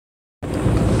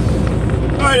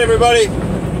right, everybody,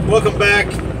 welcome back.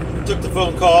 Took the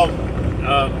phone call.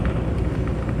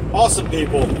 Awesome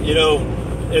people. You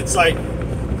know, it's like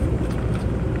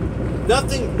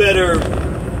nothing better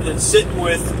than sitting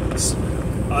with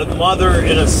a mother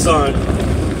and a son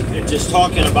and just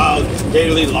talking about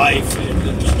daily life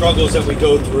and the struggles that we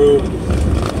go through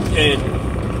and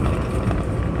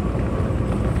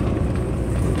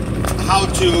how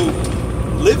to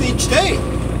live each day.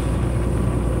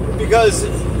 Because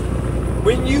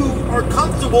when you are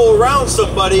comfortable around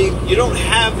somebody, you don't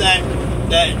have that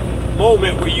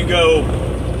moment where you go,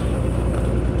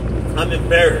 I'm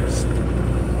embarrassed.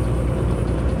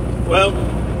 Well,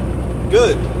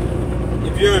 good.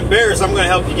 If you're embarrassed, I'm going to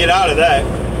help you get out of that.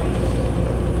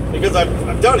 Because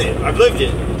I've done it. I've lived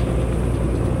it.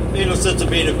 Ain't no sense of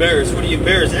being embarrassed. What are you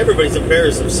embarrassed? Everybody's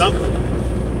embarrassed of something.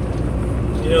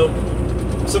 You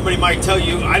know, somebody might tell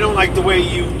you, I don't like the way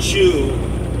you chew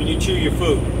when you chew your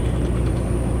food.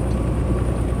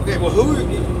 Okay, well,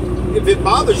 if it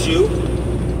bothers you,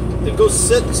 then go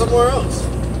sit somewhere else.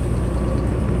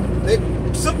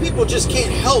 Some people just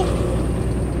can't help.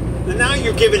 And now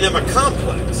you're giving them a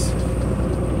complex.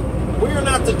 We are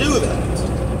not to do that.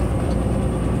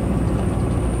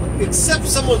 Accept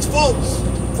someone's faults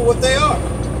for what they are.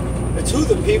 It's who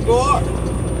the people are.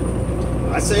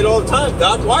 I say it all the time.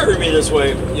 God wired me this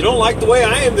way. You don't like the way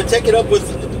I am, to take it up with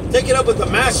the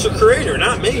master creator,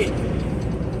 not me.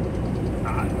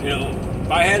 You know,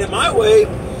 if I had it my way,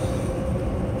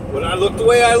 would I look the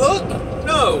way I look?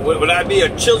 No. Would I be a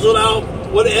chiseled out,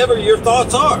 whatever your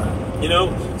thoughts are? You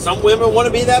know, some women want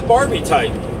to be that Barbie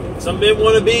type. Some men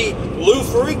want to be Lou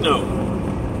Ferrigno.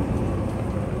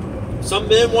 Some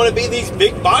men want to be these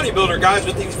big bodybuilder guys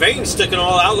with these veins sticking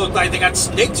all out, look like they got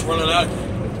snakes running out.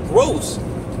 Gross.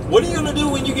 What are you going to do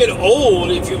when you get old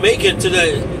if you make it to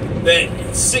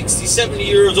that 60, 70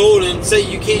 years old and say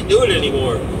you can't do it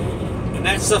anymore? And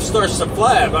that stuff starts to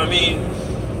flab. I mean,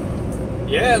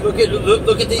 yeah, look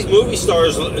at these movie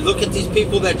stars. Look at these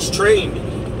people that's trained.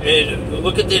 And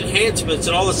look at the enhancements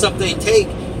and all the stuff they take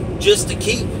just to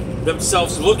keep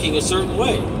themselves looking a certain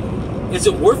way. Is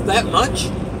it worth that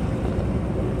much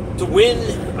to win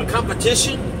a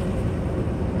competition?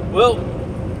 Well,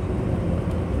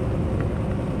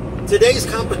 today's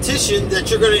competition that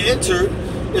you're going to enter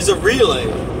is a relay.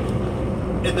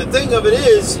 And the thing of it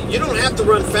is, you don't have to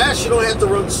run fast, you don't have to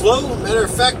run slow. Matter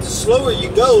of fact, the slower you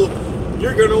go,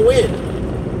 you're going to win.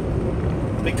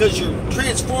 Because you're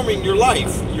transforming your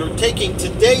life. You're taking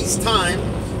today's time,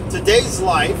 today's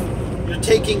life, you're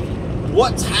taking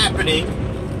what's happening,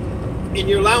 and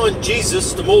you're allowing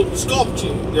Jesus to mold and sculpt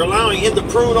you. You're allowing Him to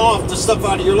prune off the stuff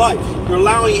out of your life. You're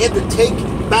allowing Him to take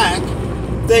back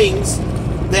things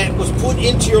that was put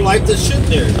into your life that shouldn't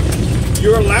there.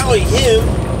 You're allowing Him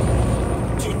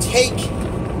to take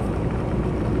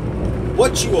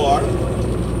what you are,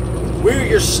 where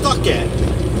you're stuck at.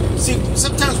 See,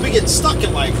 sometimes we get stuck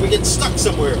in life. We get stuck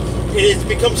somewhere, and it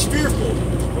becomes fearful,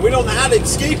 and we don't know how to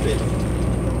escape it.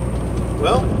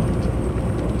 Well,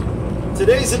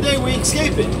 today's the day we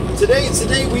escape it. Today's the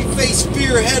day we face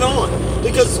fear head on.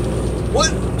 Because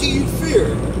what do you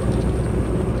fear?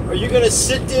 Are you going to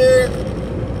sit there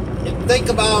and think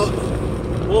about,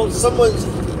 well, someone's...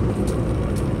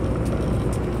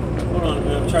 Hold on a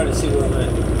minute, I'm trying to see where I'm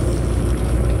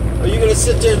at. Are you going to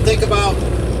sit there and think about,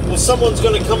 well, someone's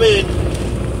going to come in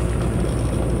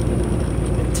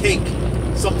and take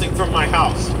something from my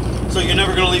house, so you're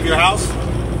never going to leave your house?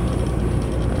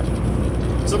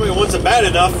 Somebody wants it bad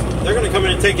enough, they're going to come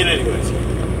in and take it anyways.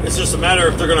 It's just a matter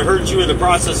if they're going to hurt you in the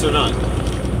process or not.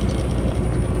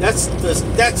 That's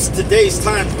today's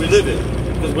times we live in.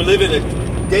 Because we live in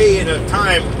a day and a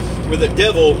time where the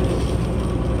devil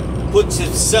puts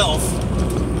himself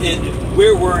in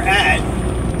where we're at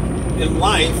in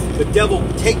life. The devil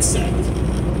takes that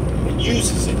and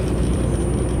uses it.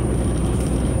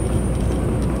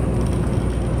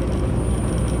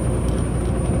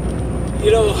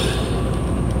 You know,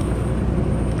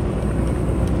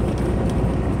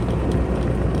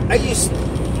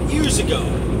 years ago,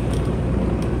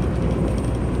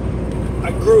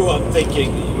 I grew up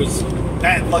thinking it was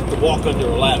bad luck to walk under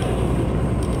a ladder.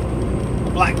 A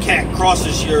black cat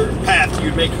crosses your path,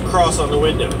 you'd make a cross on the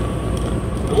window.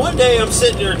 And one day I'm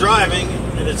sitting there driving,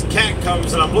 and this cat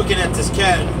comes, and I'm looking at this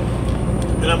cat,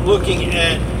 and I'm looking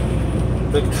at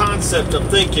the concept of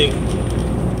thinking,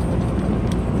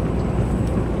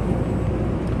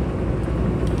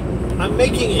 I'm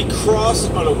making a cross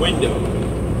on a window.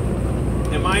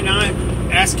 Am I not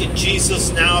asking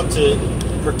Jesus now to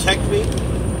protect me?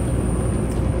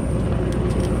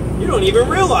 You don't even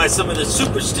realize some of the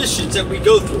superstitions that we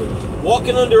go through.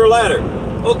 Walking under a ladder.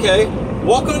 Okay,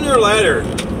 Walk under a ladder.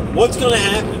 What's going to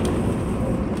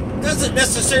happen? Doesn't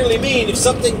necessarily mean if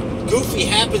something goofy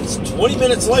happens 20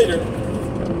 minutes later,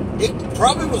 it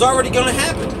probably was already going to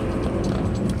happen.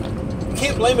 You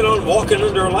can't blame it on walking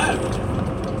under a ladder.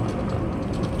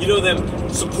 You know, them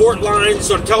support lines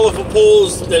or telephone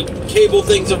poles, the cable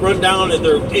things that run down and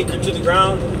they're anchored to the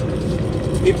ground.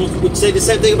 People would say the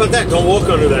same thing about that. Don't walk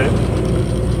under that.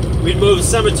 We'd mow the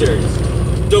cemeteries.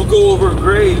 Don't go over a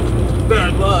grave.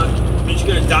 Bad luck. Means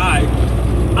you're going to die.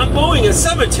 I'm mowing a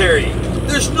cemetery.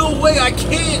 There's no way I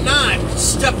cannot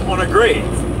step on a grave.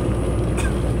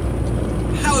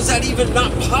 How is that even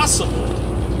not possible?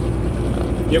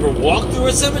 You ever walk through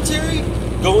a cemetery?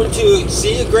 Going to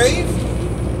see a grave?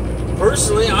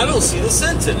 Personally, I don't see the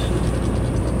sense in it.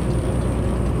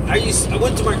 I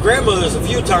went to my grandmother's a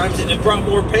few times and it brought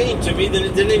more pain to me than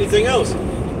it did anything else.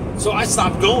 So I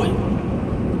stopped going.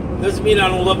 Doesn't mean I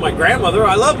don't love my grandmother.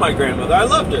 I love my grandmother. I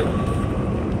loved her.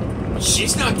 But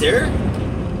she's not there.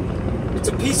 It's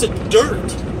a piece of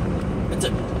dirt. It's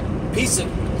a piece of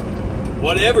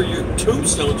whatever your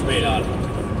tombstone's made out of.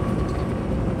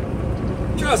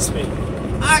 Trust me,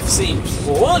 I've seen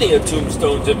plenty of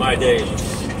tombstones in my day.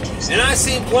 And I've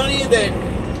seen plenty that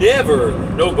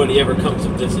nobody ever comes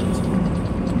and visits.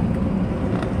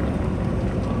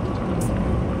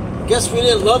 Guess we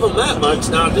didn't love them that much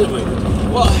now, did we?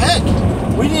 Well, heck,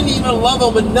 we didn't even love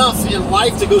them enough in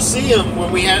life to go see them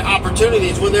when we had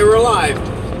opportunities when they were alive.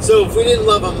 So if we didn't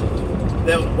love them,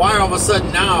 then why all of a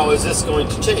sudden now is this going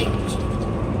to change?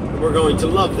 We're going to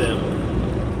love them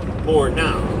more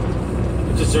now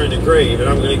because they're in the grave, and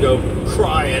I'm going to go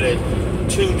cry at a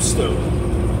tombstone.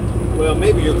 Well,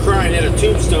 maybe you're crying at a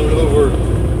tombstone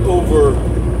over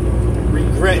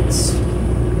regrets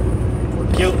or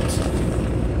guilt.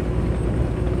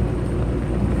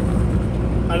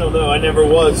 I don't know. I never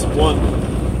was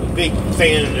a big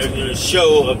fan of a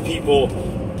show of people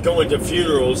going to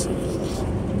funerals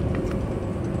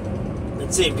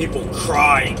and seeing people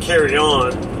cry and carry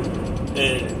on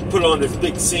and put on this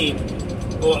big scene.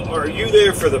 Well, are you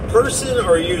there for the person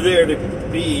or are you there to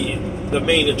be the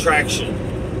main attraction?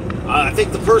 I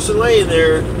think the person laying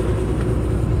there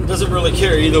doesn't really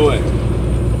care either way.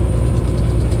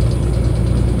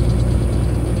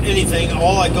 Anything,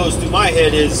 all that goes through my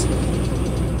head is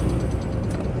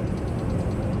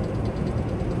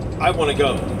I want to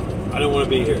go. I don't want to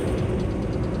be here.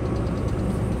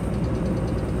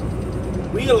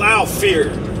 We allow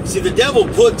fear. See, the devil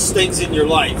puts things in your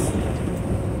life.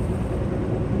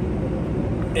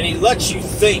 And he lets you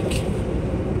think.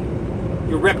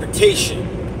 Your reputation.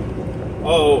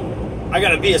 Oh, I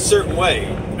got to be a certain way.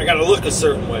 I got to look a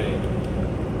certain way.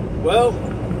 Well,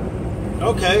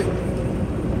 okay.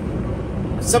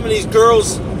 Some of these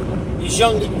girls, these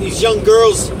young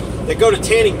girls, they go to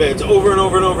tanning beds over and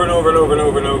over and over and over and over and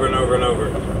over and over and over and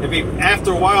over. And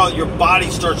after a while, your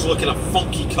body starts looking a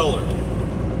funky color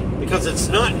because it's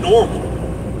not normal.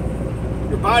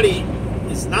 Your body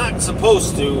is not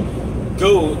supposed to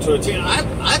go to a tanning.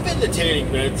 I've been to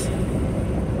tanning beds,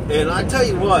 and I tell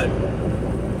you what,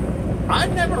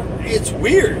 it's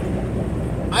weird.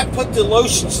 I put the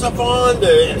lotion stuff on,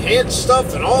 the enhanced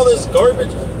stuff, and all this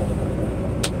garbage.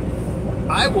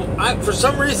 For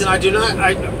some reason, I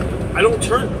don't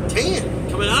turn tan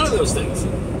coming out of those things.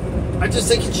 I just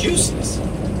think it's useless.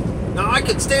 Now, I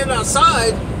could stand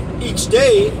outside each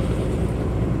day,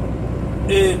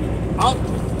 and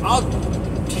I'll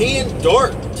tan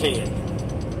dark tan.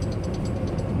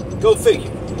 Go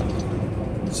figure.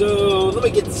 So, let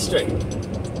me get this straight.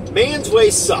 Man's way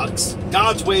sucks.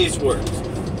 God's ways work.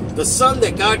 The sun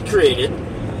that God created.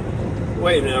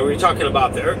 Wait a minute, are we talking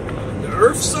about the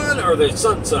Earth sun or the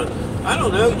sun? I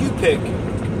don't know. You pick.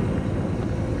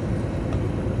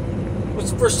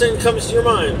 What's the first thing that comes to your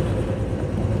mind?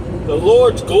 The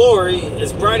Lord's glory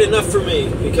is bright enough for me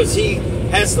because He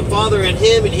has the Father in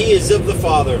Him and He is of the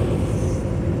Father.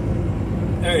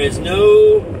 There is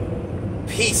no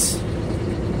peace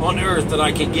on earth that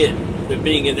I can get than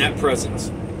being in that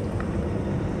presence.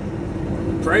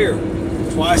 Prayer.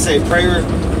 That's why I say prayer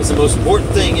is the most important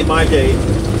thing in my day.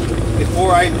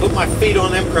 Before I put my feet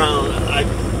on that ground,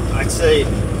 I say,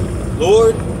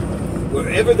 Lord,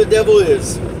 wherever the devil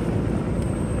is,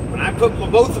 when I put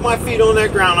both of my feet on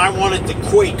that ground, I want it to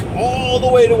quake all the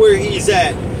way to where He's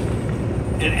at.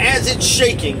 And as it's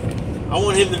shaking, I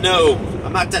want Him to know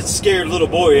I'm not that scared little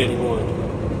boy anymore.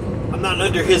 I'm not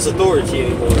under His authority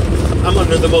anymore. I'm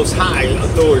under the Most High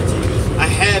authority. I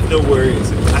have no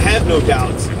worries. I have no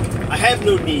doubts. I have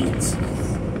no needs.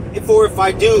 If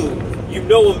I do, you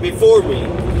know Him before me.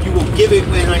 You will give it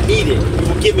when I need it. You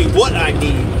will give me what I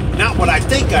need, not what I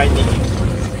think I need.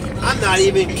 I'm not not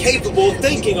even capable of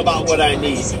thinking about what I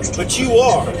need, but you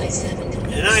are.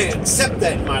 And I accept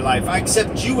that in my life. I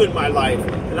accept you in my life,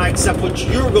 and I accept what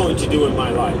you're going to do in my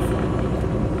life.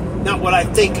 Not what I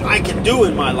think I can do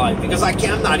in my life, because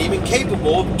I'm not even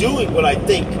capable of doing what I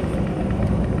think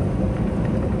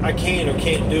I can or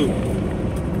can't do.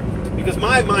 Because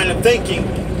my mind of thinking,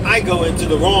 I go into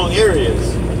the wrong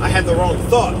areas. I have the wrong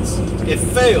thoughts. It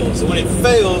fails. And when it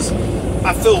fails,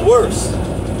 I feel worse.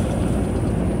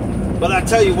 But I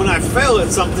tell you, when I fail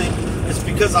at something, it's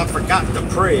because I forgot to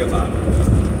pray about it.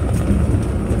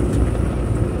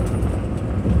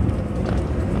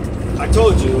 I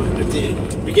told you at the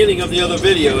beginning of the other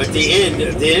video, at the end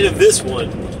of this one,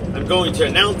 I'm going to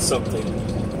announce something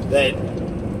that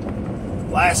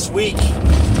last week,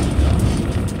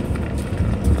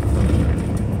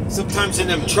 sometimes in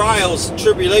them trials and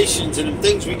tribulations and them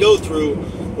things we go through,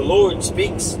 the Lord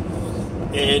speaks.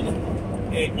 And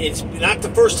it's not the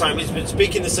first time. He's been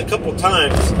speaking this a couple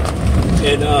times.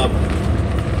 And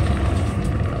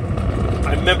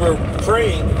I remember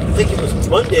praying, I think it was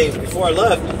Monday before I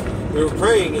left, we were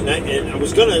praying, and I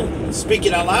was going to speak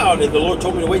it out loud, and the Lord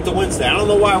told me to wait till Wednesday. I don't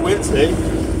know why Wednesday.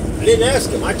 I didn't ask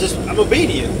him. I'm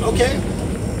obedient. Okay.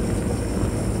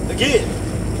 Again,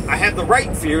 I have the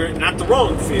right fear, not the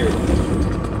wrong fear.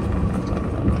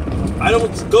 I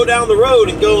don't go down the road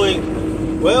and going,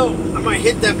 well, I might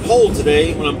hit that pole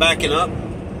today when I'm backing up.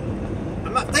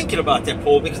 I'm not thinking about that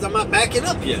pole because I'm not backing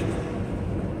up yet.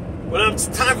 When it's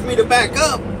time for me to back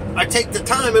up, I take the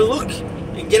time and look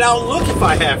and get out and look if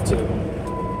I have to.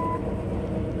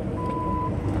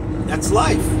 That's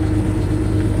life.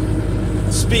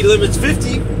 Speed limit's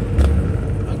 50.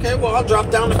 Okay, well, I'll drop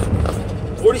down to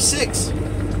 46.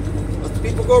 Let the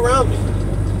people go around me.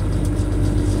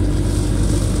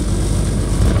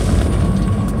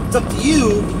 It's up to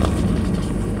you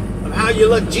on how you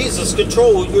let Jesus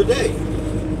control your day.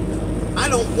 I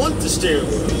don't want the steering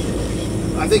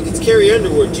wheel. I think it's Carrie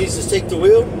Underwood, Jesus take the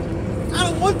wheel. I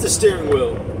don't want the steering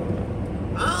wheel.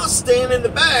 I'll stand in the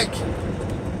back,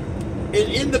 and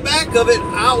in the back of it,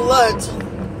 I'll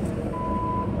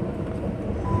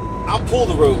pull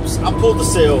the ropes. I'll pull the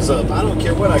sails up. I don't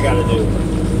care what I got to do.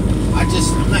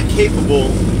 I'm not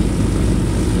capable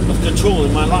of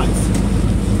controlling my life.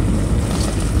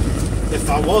 If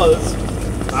I was,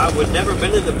 I would never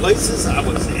been in the places I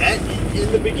was at in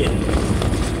the beginning.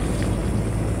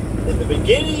 In the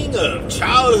beginning of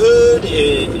childhood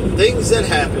and things that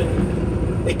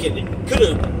happened, it could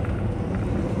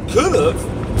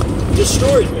have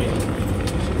destroyed me.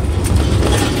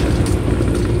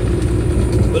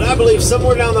 But I believe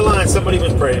somewhere down the line somebody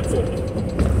was praying for me.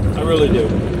 I really do.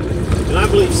 And I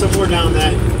believe somewhere down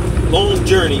that long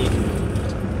journey,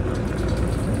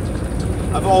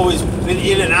 I've always been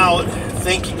in and out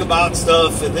thinking about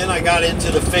stuff, and then I got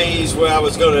into the phase where I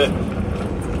was going to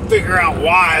figure out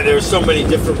why there's so many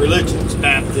different religions.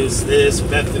 Baptist, this,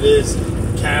 Methodist,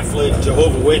 Catholic,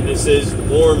 Jehovah's Witnesses,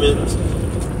 Mormons,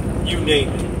 you name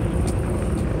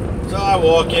it. So I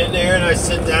walk in there and I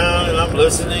sit down and I'm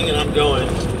listening and I'm going,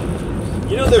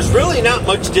 you know, there's really not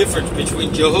much difference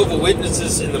between Jehovah's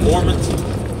Witnesses and the Mormons.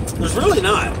 There's really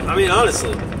not. I mean,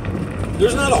 honestly,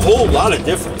 there's not a whole lot of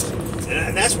difference.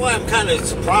 And that's why I'm kind of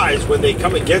surprised when they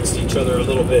come against each other a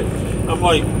little bit. I'm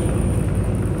like,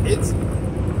 it's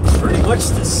pretty much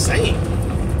the same.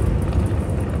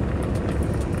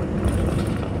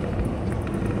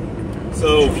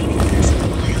 So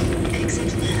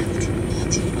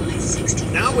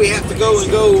now we have to go and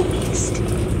go,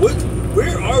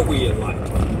 where are we in life?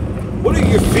 What are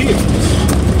your fears?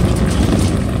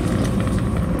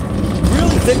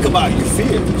 Really think about your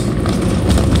fears.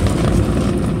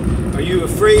 Are you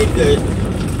afraid to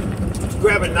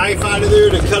grab a knife out of there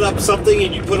to cut up something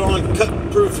and you put on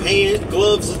cut-proof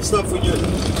gloves and stuff when you're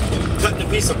cutting a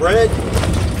piece of bread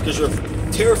because you're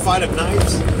terrified of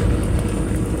knives?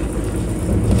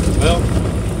 Well,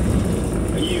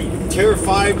 are you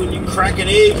terrified when you crack an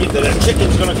egg that a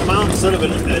chicken's going to come out instead of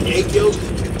an egg yolk?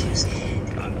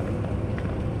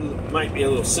 Might be a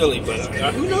little silly, but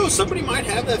who knows? Somebody might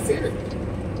have that fear.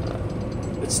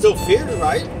 It's still fear,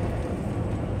 right?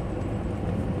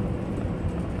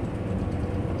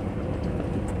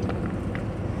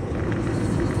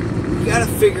 You got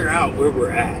to figure out where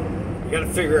we're at. You got to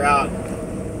figure out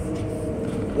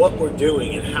what we're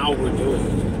doing and how we're doing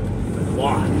it.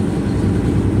 Why?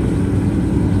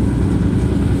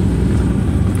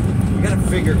 You got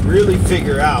to really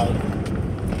figure out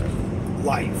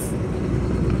life.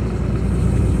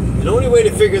 And the only way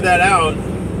to figure that out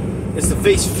is to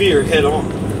face fear head on.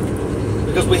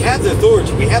 Because we have the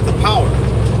authority, we have the power,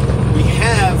 we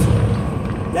have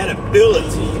that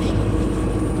ability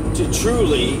to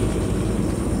truly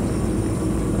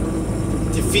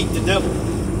defeat the devil.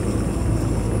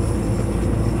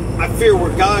 I fear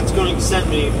where God's going to send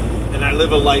me, and I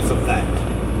live a life of that.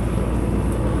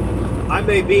 I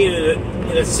may be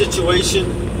in a situation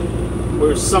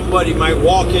where somebody might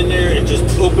walk in there and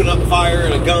just open up fire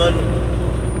and a gun,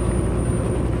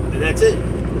 and that's it.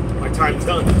 My time's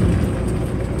done.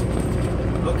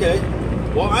 Okay.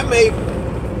 Well, I may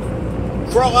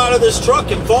crawl out of this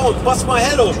truck and fall and bust my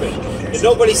head open, and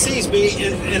nobody sees me,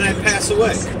 and I pass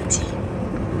away.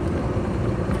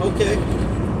 Okay.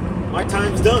 My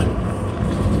time's done.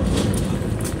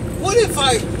 What if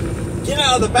I get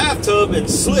out of the bathtub and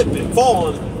slip and fall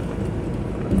and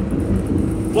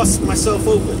bust myself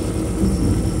open?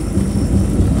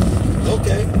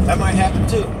 Okay, that might happen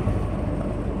too.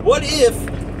 What if?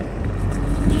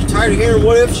 Are you tired of hearing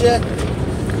what ifs yet?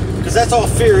 Because that's all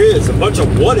fear is, a bunch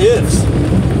of what ifs.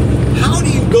 How do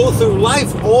you go through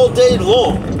life all day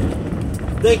long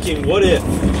thinking, what if,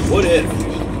 what if,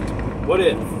 what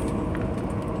if?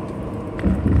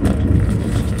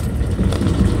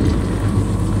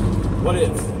 What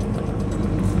if?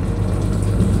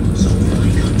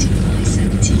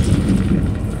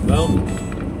 Well,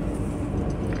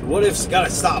 what if's got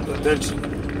to stop eventually.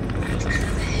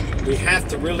 We have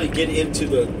to really get into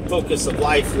the focus of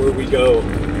life where we go,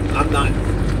 I'm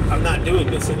not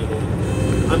doing this anymore.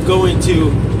 I'm going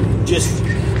to just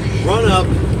run up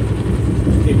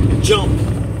and jump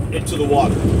into the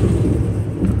water.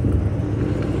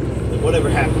 And whatever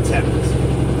happens, happens.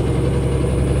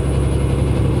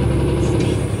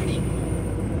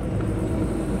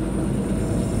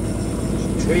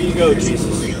 Here you go,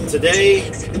 Jesus. Today,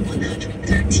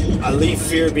 I leave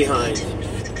fear behind.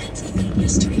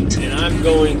 And I'm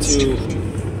going to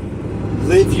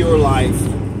live your life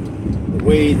the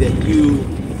way that you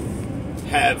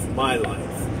have my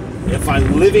life. And if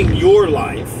I'm living your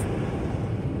life,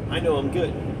 I know I'm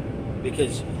good.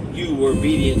 Because you were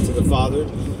obedient to the Father.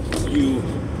 You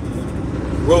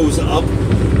rose up.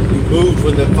 You moved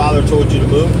when the Father told you to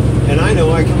move. And I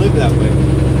know I can live that way.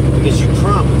 Because you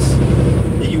promised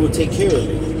that you will take care of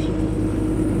me.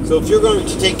 So if you're going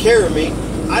to take care of me,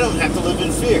 I don't have to live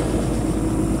in fear.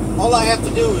 All I have to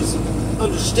do is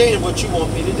understand what you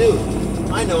want me to do.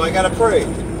 I know I got to pray.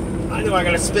 I know I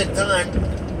got to spend time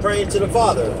praying to the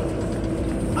Father.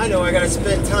 I know I got to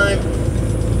spend time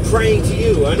praying to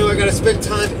you. I know I got to spend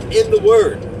time in the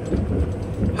Word.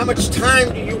 How much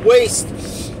time do you waste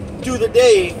through the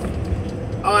day?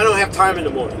 Oh, I don't have time in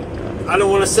the morning. I don't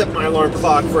want to set my alarm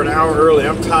clock for an hour early.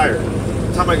 I'm tired.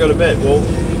 What time I go to bed? Well,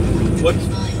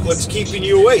 what's keeping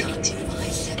you awake?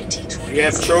 You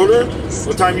have children?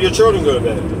 What time do your children go to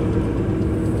bed?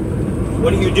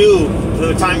 What do you do from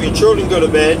the time your children go to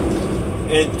bed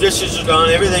and dishes are done,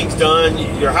 everything's done,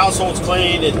 your household's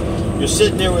clean, and you're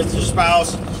sitting there with your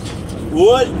spouse?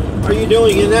 What are you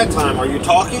doing in that time? Are you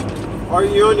talking? Or are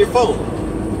you on your phone?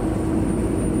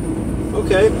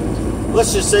 Okay,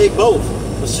 let's just say both.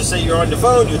 Let's just say you're on the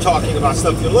phone, you're talking about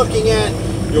stuff you're looking at,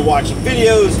 you're watching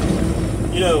videos,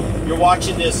 you're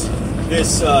watching this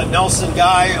Nelson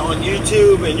guy on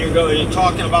YouTube, and you're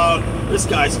talking about this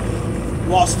guy's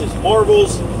lost his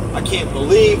marbles. I can't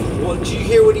believe. Well, did you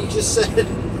hear what he just said?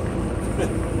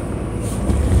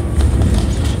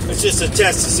 It's just a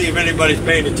test to see if anybody's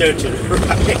paying attention,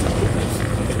 right?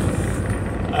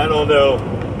 I don't know.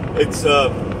 It's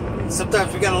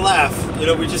sometimes we gotta laugh.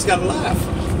 We just gotta laugh,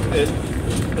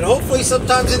 and hopefully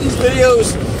sometimes in these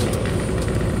videos,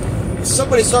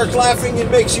 somebody starts laughing and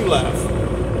makes you laugh.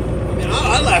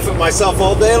 I laugh at myself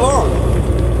all day long.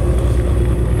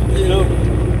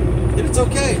 And it's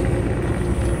okay.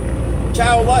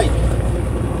 Childlike.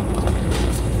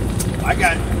 I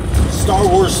got Star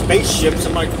Wars spaceships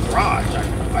in my garage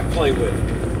I play with.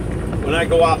 When I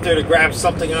go out there to grab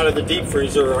something out of the deep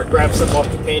freezer, or I grab something off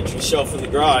the pantry shelf in the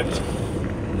garage,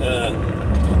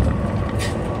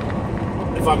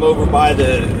 if I'm over by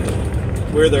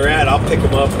where they're at, I'll pick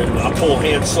them up and I'll pull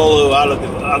Han Solo out of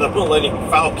the Millennium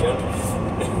Falcon,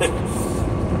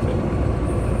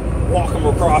 walk him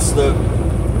across the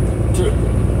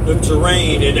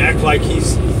terrain and act like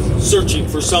he's searching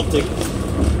for something.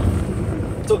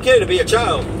 It's okay to be a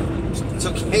child. It's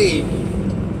okay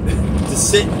to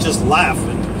sit and just laugh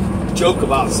and joke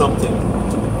about something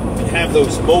and have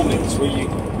those moments where you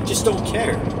just don't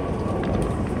care.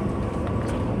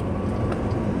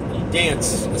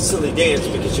 Dance a silly dance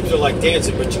because you feel like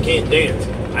dancing, but you can't dance.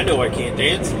 I know I can't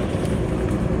dance.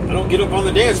 I don't get up on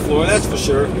the dance floor, that's for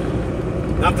sure.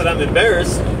 Not that I'm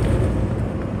embarrassed.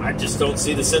 I just don't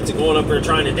see the sense of going up there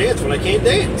trying to dance when I can't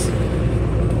dance.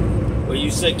 Well, you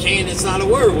said "can," it's not a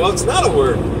word. Well, it's not a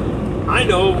word. I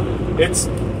know It's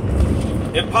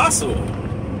impossible.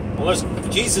 Unless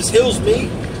Jesus heals me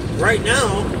right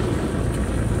now,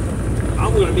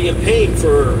 I'm going to be in pain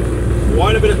for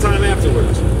quite a bit of time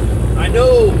afterwards. I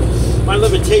know my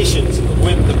limitations of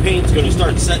when the pain's going to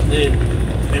start setting in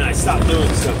and I stop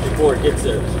doing stuff before it gets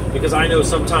there. Because I know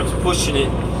sometimes pushing it,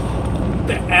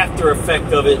 the after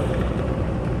effect of it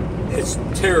is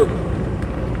terrible.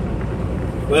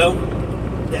 Well,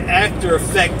 the after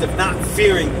effect of not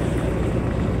fearing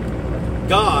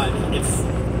God and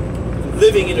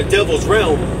living in a devil's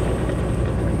realm,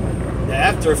 the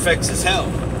after effects is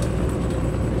hell.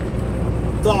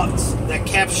 Thoughts that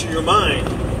capture your mind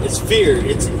is fear.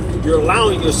 You're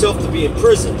allowing yourself to be in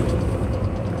prison.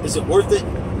 Is it worth it?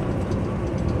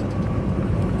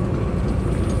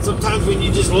 Sometimes when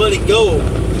you just let it go,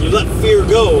 you let fear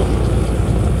go,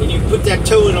 and you put that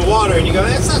toe in the water and you go,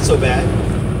 that's not so bad.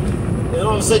 And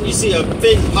all of a sudden you see a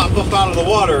fin pop up out of the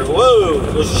water. Whoa,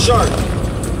 there's a shark.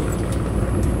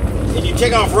 And you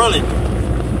take off running.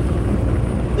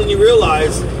 Then you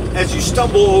realize, as you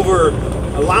stumble over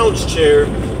a lounge chair,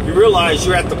 you realize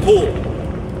you're at the pool.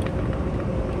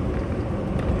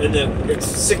 And it's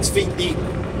 6 feet deep.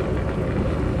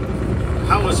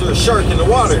 How is there a shark in the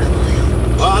water?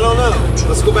 Well, I don't know.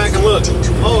 Let's go back and look.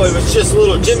 Oh, it was just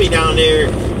little Jimmy down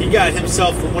there. He got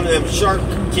himself one of them shark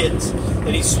kits,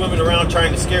 and he's swimming around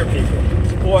trying to scare people.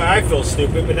 Boy, I feel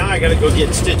stupid, but now I gotta go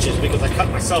get stitches because I cut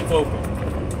myself open.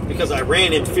 Because I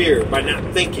ran in fear by not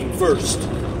thinking first.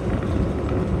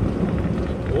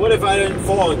 What if I didn't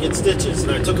fall and get stitches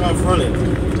and I took off running?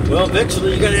 Well,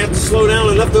 eventually you're gonna have to slow down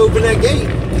enough to open that gate.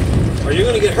 Or you're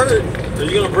gonna get hurt, or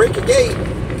you're gonna break a gate.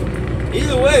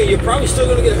 Either way, you're probably still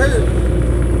gonna get hurt.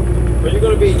 Or you're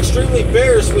going to be extremely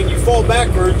embarrassed when you fall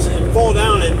backwards and fall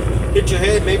down and hit your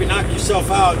head, maybe knock yourself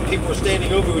out, and people are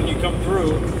standing over when you come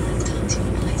through.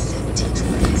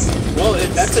 Well,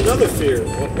 that's another fear.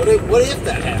 What if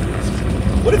that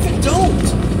happens? What if it don't?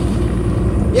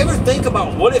 You ever think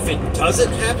about what if it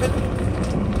doesn't happen?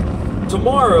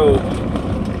 Tomorrow,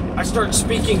 I start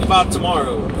speaking about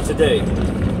tomorrow, today.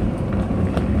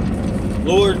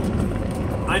 Lord,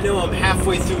 I know I'm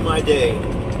halfway through my day.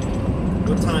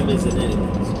 What time is it anyway?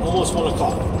 It's almost 1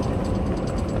 o'clock.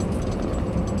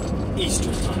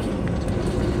 Eastern time.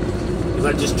 Because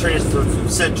I just transferred from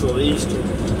Central to Eastern.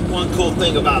 One cool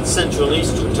thing about Central and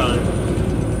Eastern time,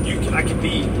 I could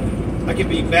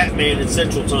be Batman in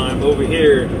Central time. Over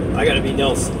here, I gotta be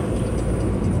Nelson.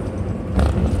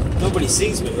 Nobody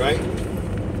sees me, right?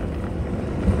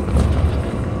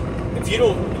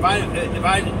 If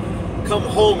I come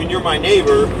home and you're my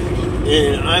neighbor,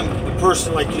 and I'm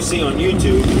person like you see on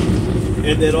YouTube,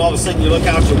 and then all of a sudden you look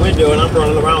out your window and I'm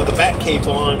running around with a bat cape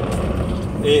on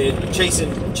and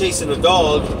chasing a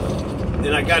dog,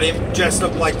 and I got him dressed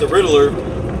up like the Riddler,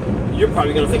 you're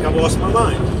probably going to think I've lost my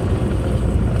mind.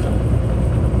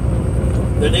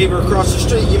 The neighbor across the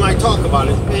street, you might talk about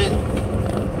it.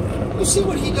 Man, you see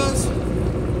what he does?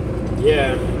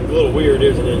 Yeah, a little weird,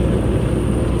 isn't it?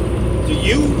 To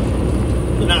you,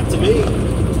 but not to me.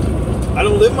 I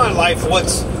don't live my life what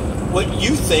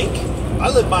you think. I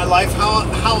live my life how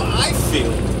I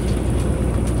feel.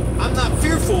 I'm not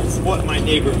fearful for what my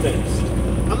neighbor thinks.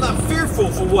 I'm not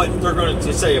fearful for what they're going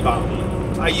to say about me.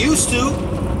 I used to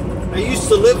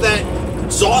live that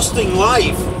exhausting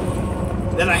life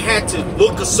that I had to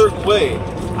look a certain way.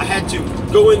 I had to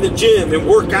go in the gym and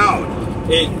work out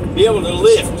and be able to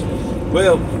lift.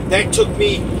 Well, that took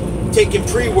me taking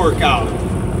pre-workout,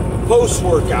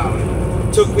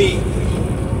 post-workout. Took me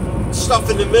stuff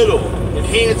in the middle,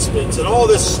 enhancements, and all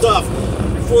this stuff.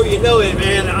 Before you know it,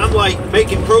 man, I'm like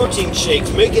making protein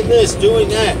shakes, making this, doing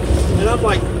that. And I'm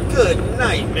like, good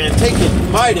night, man, taking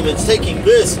vitamins, taking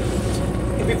this.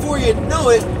 And before you know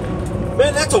it,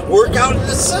 man, that's a workout in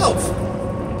itself.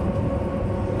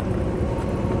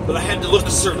 But I had to look a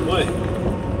certain way.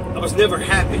 I was never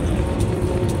happy.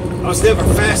 I was never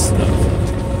fast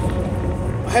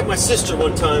enough. I had my sister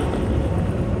one time.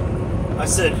 I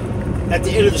said, at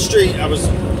the end of the street, I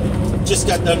just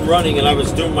got done running and I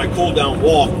was doing my cool down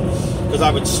walk because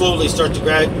I would slowly start to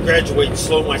graduate and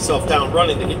slow myself down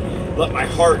running to let my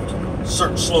heart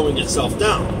start slowing itself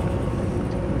down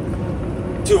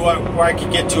to where I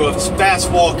could get to a fast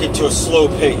walk into a slow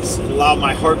pace and allow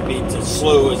my heartbeat to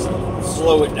slow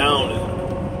it down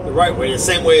the right way, the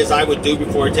same way as I would do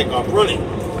before I take off running.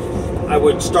 I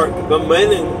would start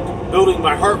momentum, building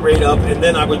my heart rate up, and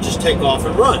then I would just take off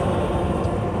and run.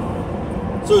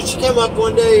 So she came up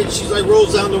one day and she's like,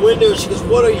 rolls down the window and she goes,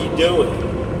 what are you doing?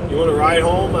 You want to ride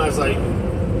home? I was like,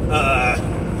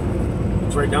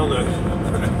 it's right down the,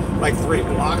 like 3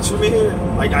 blocks from here.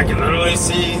 Like I can literally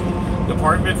see the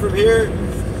apartment from here.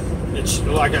 And she,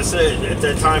 like I said, at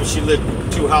that time she lived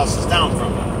 2 houses down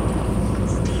from me.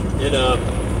 And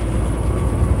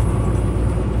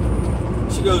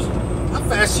she goes, how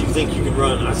fast do you think you can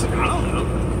run? I said, I don't know.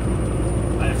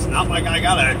 It's not like I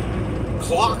got a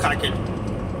clock I can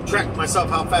track myself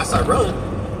how fast I run.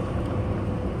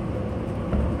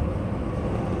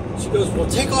 She goes, well,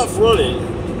 take off running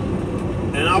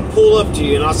and I'll pull up to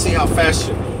you and I'll see how fast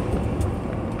you run.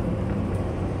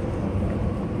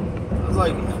 I was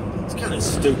like, it's kind of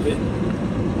stupid.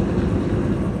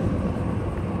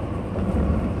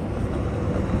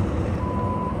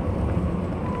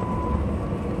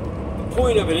 The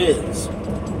point of it is,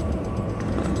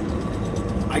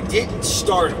 I didn't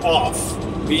start off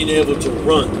being able to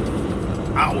run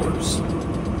hours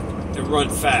and run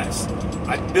fast.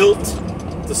 I built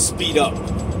the speed up.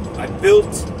 I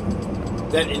built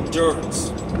that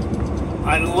endurance.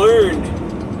 I learned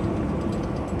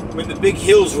when the big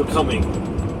hills were coming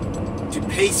to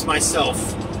pace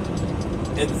myself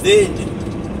and then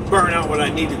burn out what I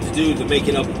needed to do to make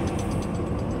it up.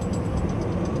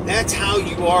 That's how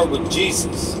you are with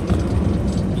Jesus.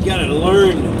 You gotta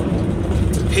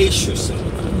learn to pace yourself.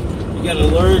 You gotta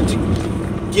learn to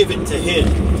give it to Him.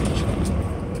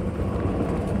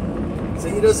 So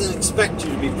He doesn't expect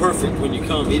you to be perfect when you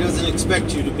come. He doesn't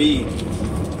expect you to be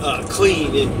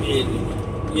clean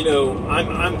and you know,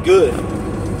 I'm good.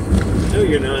 No,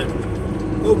 you're not.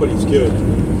 Nobody's good.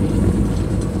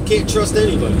 Can't trust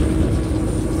anybody.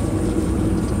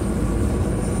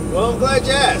 Well, I'm glad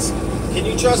you asked. Can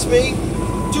you trust me?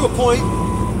 To a point.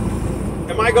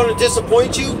 Am I going to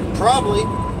disappoint you? Probably.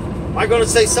 Am I going to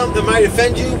say something that might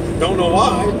offend you? Don't know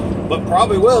why, but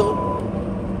probably will.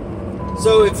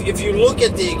 So if you look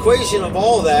at the equation of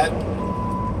all that,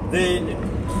 then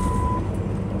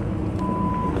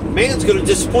man's going to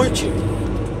disappoint you.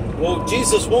 Well,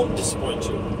 Jesus won't disappoint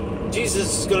you.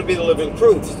 Jesus is going to be the living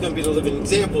proof. He's going to be the living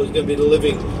example. He's going to be the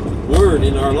living word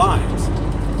in our lives.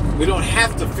 We don't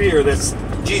have to fear that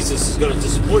Jesus is going to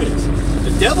disappoint us.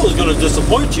 The devil is going to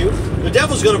disappoint you. The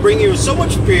devil is going to bring you so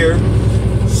much fear,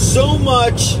 so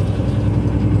much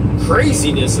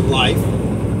craziness in life.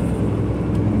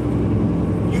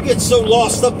 You get so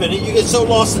lost up in it. You get so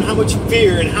lost in how much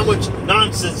fear and how much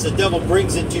nonsense the devil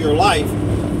brings into your life.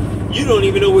 You don't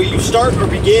even know where you start or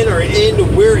begin or end or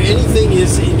where anything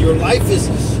is in your life is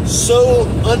so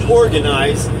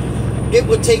unorganized. It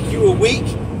would take you a week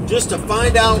just to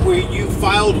find out where you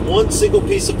filed one single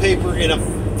piece of paper in a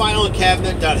filing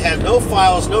cabinet that had no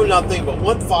files, no nothing, but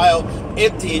one file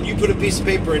empty, and you put a piece of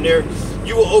paper in there.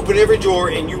 You will open every drawer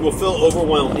and you will feel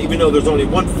overwhelmed, even though there's only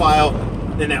one file,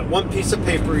 and that one piece of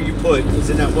paper you put is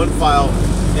in that one file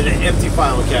in an empty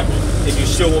filing cabinet, and you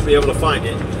still won't be able to find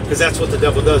it, because that's what the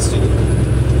devil does to you.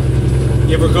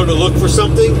 You ever go to look for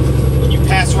something and you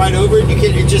pass right over it?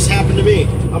 It just happened to me.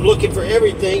 I'm looking for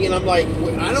everything and I'm like,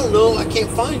 I don't know, I can't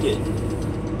find it.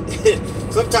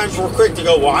 Sometimes we're quick to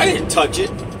go, well, I didn't touch it.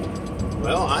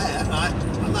 Well,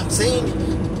 I'm not saying.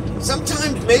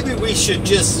 Sometimes maybe we should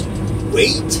just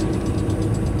wait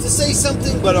to say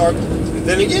something, but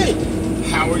then again,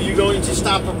 how are you going to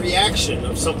stop a reaction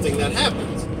of something that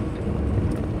happens?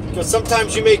 Because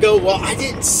sometimes you may go, well, I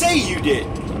didn't say you did.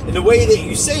 In the way that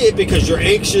you say it, because you're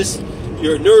anxious,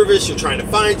 you're nervous, you're trying to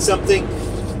find something.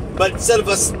 But instead of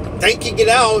us thinking it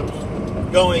out,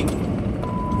 going,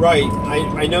 right,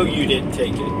 I know you didn't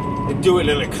take it, and do it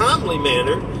in a calmly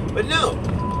manner, but no.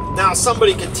 Now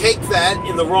somebody can take that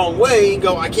in the wrong way and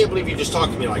go, I can't believe you just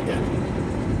talked to me like that.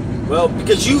 Well,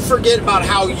 because you forget about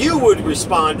how you would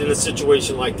respond in a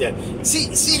situation like that.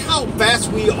 See how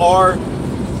fast we are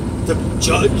to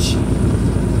judge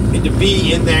and to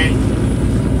be in that,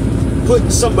 putting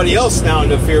somebody else now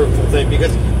in a fearful thing,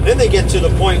 because then they get to the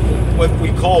point what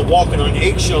we call walking on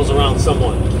eggshells around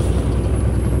someone.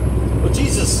 Well,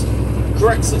 Jesus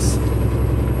corrects us.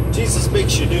 Jesus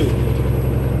makes you new.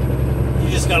 You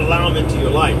just got to allow Him into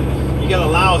your life. You got to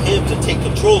allow Him to take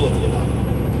control of your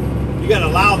life. You got to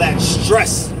allow that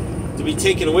stress to be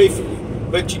taken away from you.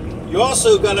 But you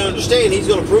also got to understand He's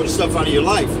going to prune stuff out of your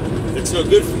life that's no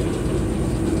good for you.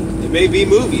 It may be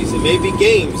movies. It may be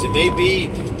games. It may be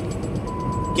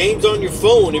games on your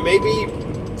phone. It may be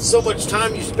so much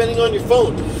time you're spending on your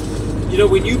phone. You know,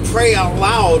 when you pray out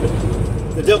loud,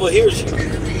 the devil hears you.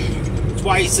 That's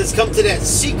why He says, come to that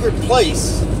secret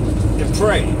place and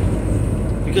pray.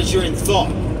 Because you're in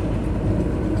thought.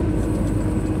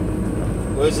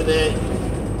 Wasn't it?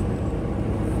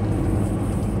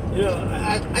 You know,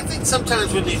 I think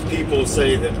sometimes when these people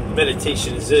say that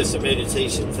meditation is this and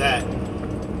meditation is that,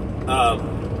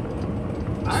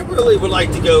 I really would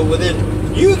like to go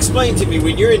within. You explain to me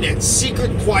when you're in that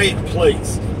secret, quiet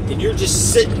place and you're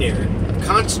just sitting there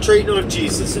concentrating on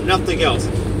Jesus and nothing else,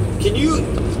 can you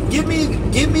give me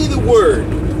the word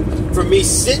for me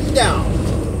sitting down?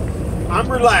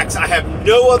 I'm relaxed. I have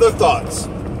no other thoughts.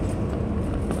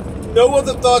 No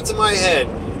other thoughts in my head.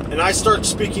 And I start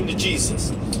speaking to Jesus.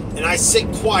 And I sit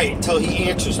quiet until he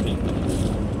answers me.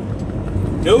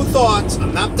 No thoughts.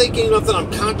 I'm not thinking nothing.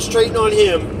 I'm concentrating on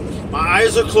him. My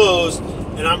eyes are closed.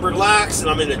 And I'm relaxed. And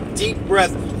I'm in a deep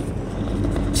breath.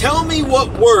 Tell me what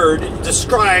word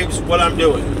describes what I'm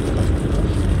doing.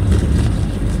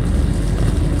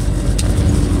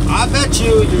 I bet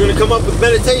you're going to come up with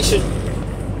meditation.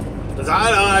 Because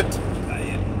I'm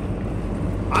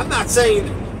not saying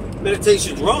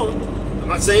meditation's wrong. I'm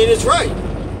not saying it's right.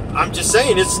 I'm just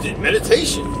saying it's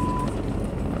meditation.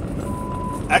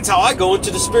 That's how I go into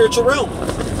the spiritual realm.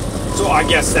 So I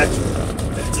guess that's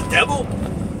the devil.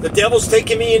 The devil's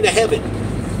taking me into heaven.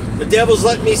 The devil's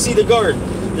letting me see the garden.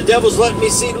 The devil's letting me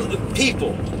see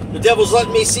people. The devil's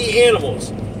letting me see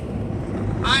animals.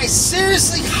 I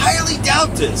seriously highly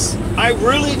doubt this. I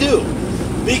really do.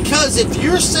 Because if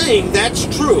you're saying that's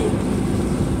true,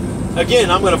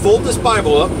 again, I'm going to fold this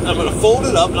Bible up, I'm going to fold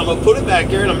it up, and I'm going to put it back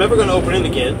here, and I'm never going to open it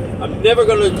again. I'm never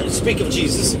going to speak of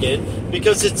Jesus again,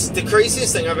 because it's the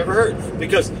craziest thing I've ever heard.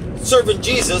 Because serving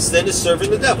Jesus then is serving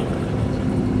the devil.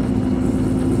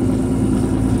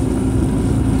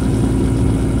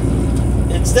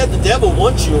 Instead, the devil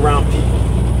wants you around people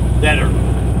that are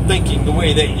thinking the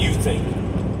way that you think.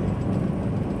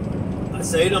 I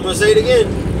say it, I'm going to say it again.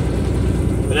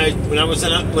 When I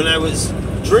was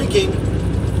drinking,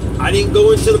 I didn't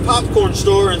go into the popcorn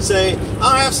store and say,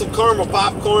 I'll have some caramel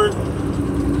popcorn.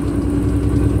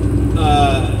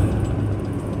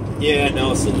 Yeah,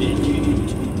 Nelson, do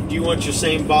you want your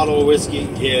same bottle of whiskey?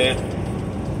 Yeah.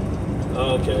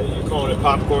 Okay, you're calling it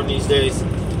popcorn these days?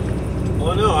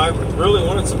 Oh no, I really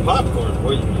wanted some popcorn.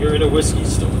 Well, you're in a whiskey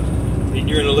store. And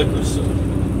you're in a liquor store.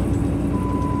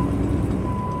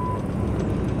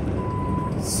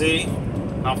 See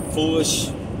how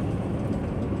foolish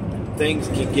things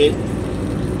can get?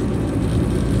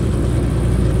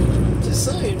 Just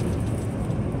saying.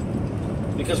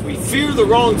 Because we fear the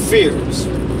wrong fears.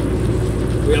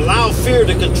 We allow fear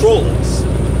to control us.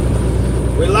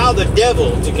 We allow the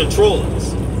devil to control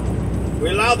us. We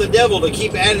allow the devil to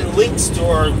keep adding links to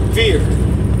our fear.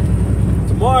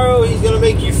 Tomorrow he's going to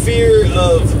make you fear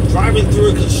of driving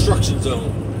through a construction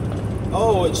zone.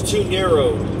 Oh, it's too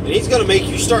narrow. And he's going to make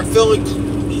you start feeling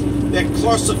that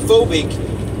claustrophobic.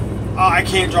 Oh, I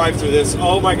can't drive through this.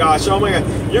 Oh my gosh. Oh my God.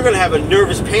 You're going to have a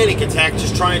nervous panic attack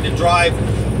just trying to drive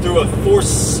through a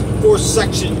four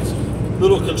section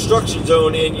little construction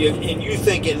zone, and you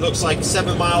think it looks like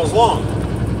 7 miles long.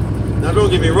 Now, don't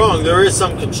get me wrong. There is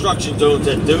some construction zones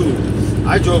that do.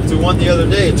 I drove through one the other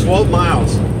day. 12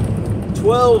 miles.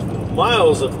 12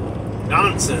 miles of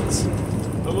nonsense.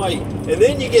 I'm like, and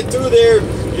then you get through there,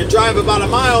 you drive about a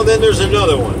mile, then there's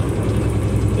another one.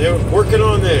 They're working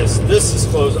on this. This is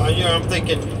closed. I'm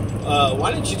thinking,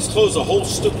 why didn't you just close the whole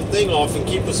stupid thing off and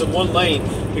keep us in one lane?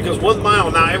 Because 1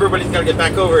 mile now, everybody's got to get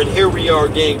back over, and here we are,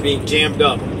 gang, being jammed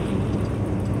up.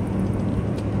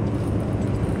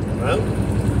 Well,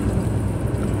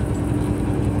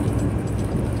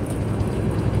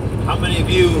 how many of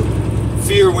you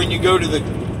fear when you go to the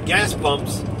gas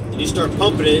pumps and you start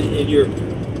pumping it and you're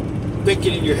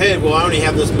thinking in your head, well, I only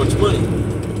have this much money.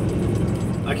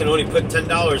 I can only put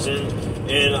 $10 in,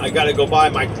 and I got to go buy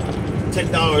my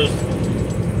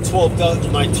 $10, 12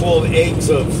 eggs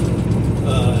of,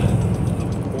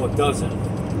 well, a dozen.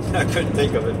 I couldn't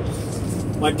think of it.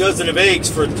 My dozen of eggs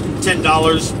for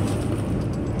 $10.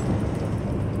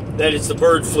 That it's the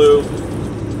bird flu.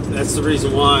 That's the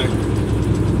reason why.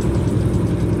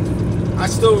 I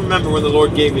still remember when the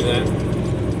Lord gave me that.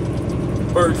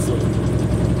 Bird flu.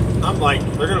 I'm like,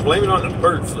 they're going to blame it on the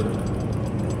bird flu.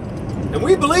 And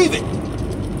we believe it.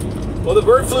 Well, the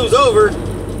bird flu's over.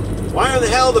 Why in the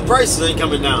hell the prices ain't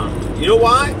coming down? You know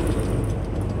why?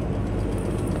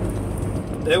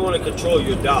 They want to control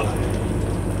your dollar.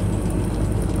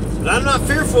 But I'm not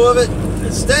fearful of it.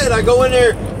 Instead, I go in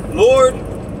there, Lord,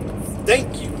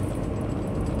 thank you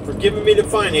for giving me the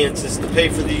finances to pay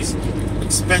for these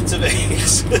expensive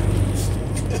eggs.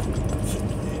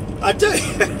 I tell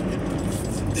you,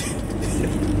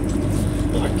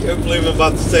 I can't believe I'm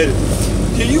about to say this.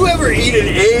 Do you ever eat an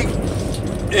egg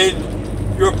and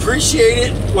you appreciate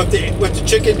it, what the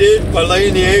chicken did by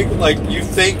laying the egg? Like, you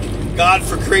thank God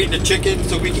for creating a chicken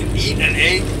so we can eat an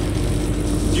egg?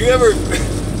 Do you ever,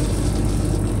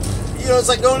 it's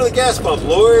like going to the gas pump.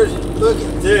 Lord, look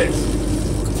at this.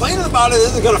 Complaining about it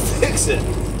isn't going to fix it.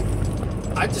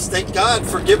 I just thank God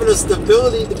for giving us the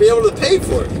ability to be able to pay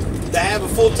for it, to have a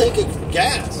full tank of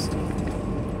gas.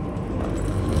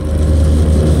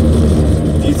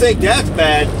 If you think that's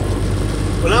bad,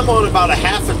 when I'm on about a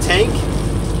half a tank,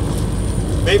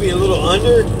 maybe a little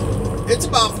under, it's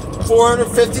about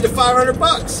 $450 to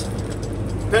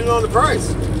 $500, depending on the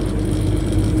price.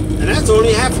 And that's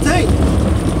only half a tank.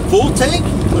 Full tank,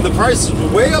 when the prices were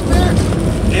way up there,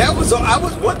 I was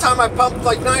one time I pumped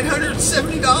like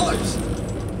 $970.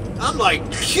 I'm like,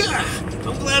 yeah,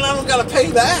 I'm glad I don't gotta pay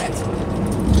that.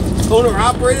 Owner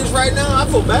operators right now, I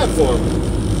feel bad for them.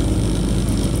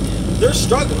 They're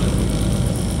struggling,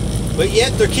 but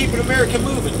yet they're keeping America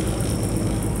moving.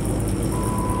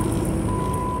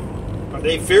 Are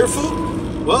they fearful?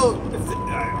 Well,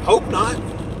 I hope not.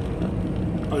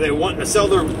 Are they wanting to sell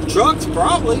their trucks?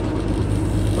 Probably.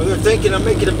 Or they're thinking I'm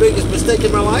making the biggest mistake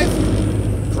in my life?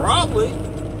 Probably.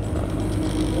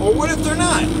 Or what if they're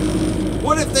not?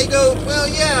 What if they go, well,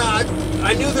 yeah,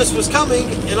 I knew this was coming,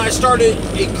 and I started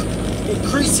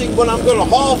increasing what I'm going to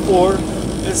haul for,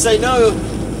 and say, no,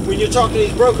 when you're talking to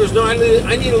these brokers, no, I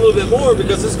need a little bit more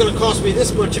because it's going to cost me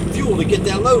this much in fuel to get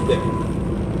that load there.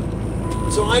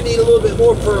 So I need a little bit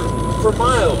more per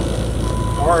mile,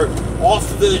 or off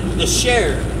the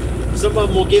share. Some of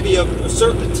them will give you a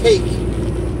certain take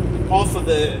off of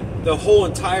the whole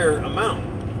entire amount.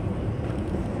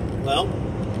 Well,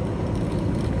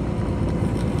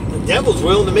 the devil's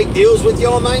willing to make deals with you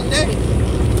all night and day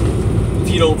if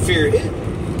you don't fear him.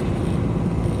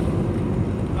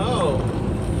 Oh,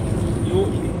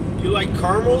 you like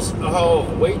caramels? Oh,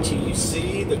 wait till you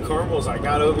see the caramels I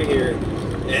got over here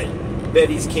at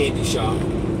Betty's Candy Shop.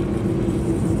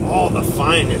 All the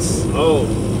finest. Oh,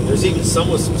 there's even some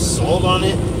with some salt on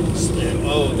it.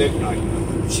 Oh,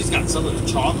 she's got some of the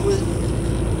chocolate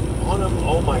on them.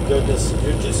 Oh my goodness,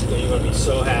 you're going to be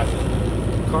so happy.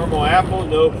 Caramel apple,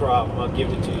 no problem. I'll give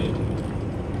it to you.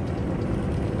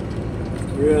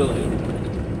 Really?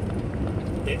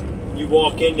 You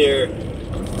walk in there.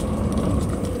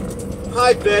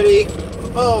 Hi, Betty.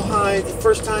 Oh, hi. The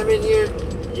first time in here?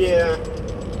 Yeah.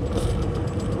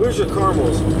 Where's your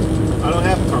caramels? I don't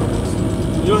have caramels.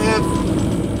 You don't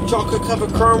have chocolate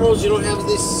covered caramels? You don't have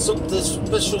this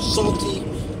special salty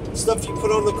stuff you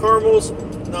put on the caramels?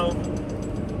 No.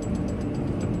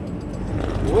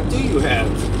 What do you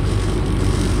have?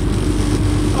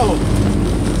 Oh,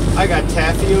 I got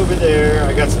taffy over there.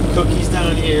 I got some cookies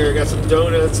down here. I got some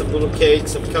donuts, some little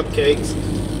cakes, some cupcakes.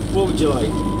 What would you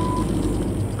like?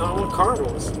 I want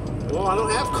caramels. Well, I don't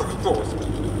have caramels.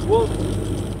 Well,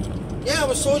 yeah, I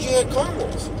was told you had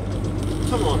caramels.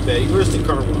 Come on, Betty, where's the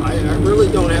caramel? I really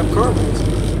don't have caramels.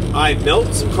 I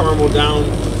melt some caramel down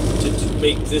to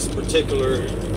make this particular